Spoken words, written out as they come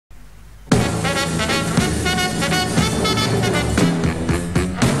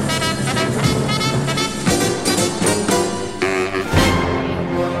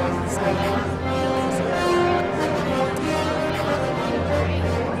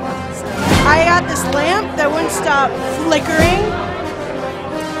I got this lamp that wouldn't stop flickering.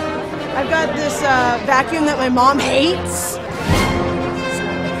 I've got this vacuum that my mom hates.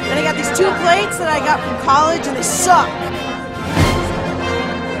 And I got these 2 plates that I got from college and they suck.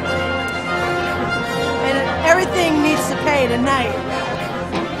 And everything needs to pay tonight.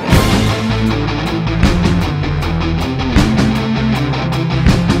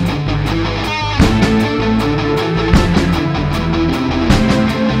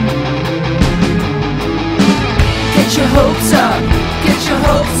 Get your hopes up, get your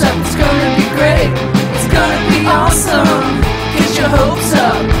hopes up, it's gonna be great, it's gonna be awesome. Get your hopes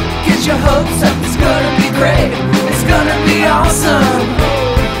up, get your hopes up, it's gonna be great, it's gonna be awesome.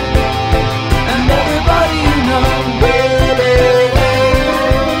 And everybody you know,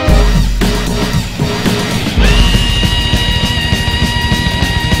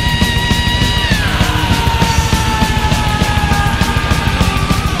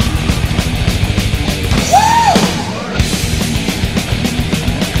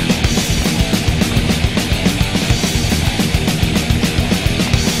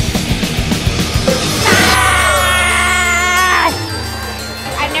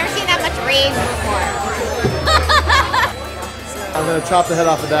 I'm gonna chop the head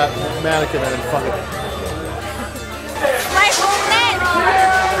off of that mannequin and then fuck it.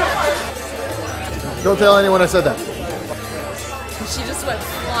 Don't tell anyone I said that. She just went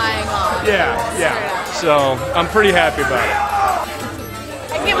flying off. Yeah. So I'm pretty happy about it.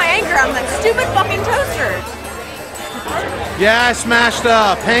 I can get my anchor on that stupid fucking toaster. Yeah, I smashed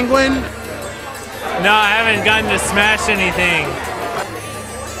a penguin. No, I haven't gotten to smash anything.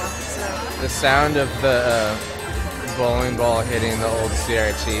 The sound of the bowling ball hitting the old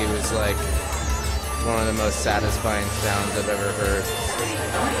CRT was like one of the most satisfying sounds I've ever heard.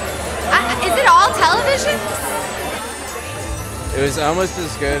 Is it all television? It was almost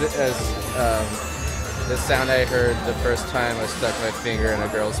as good as the sound I heard the first time I stuck my finger in a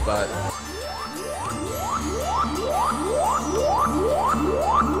girl's butt.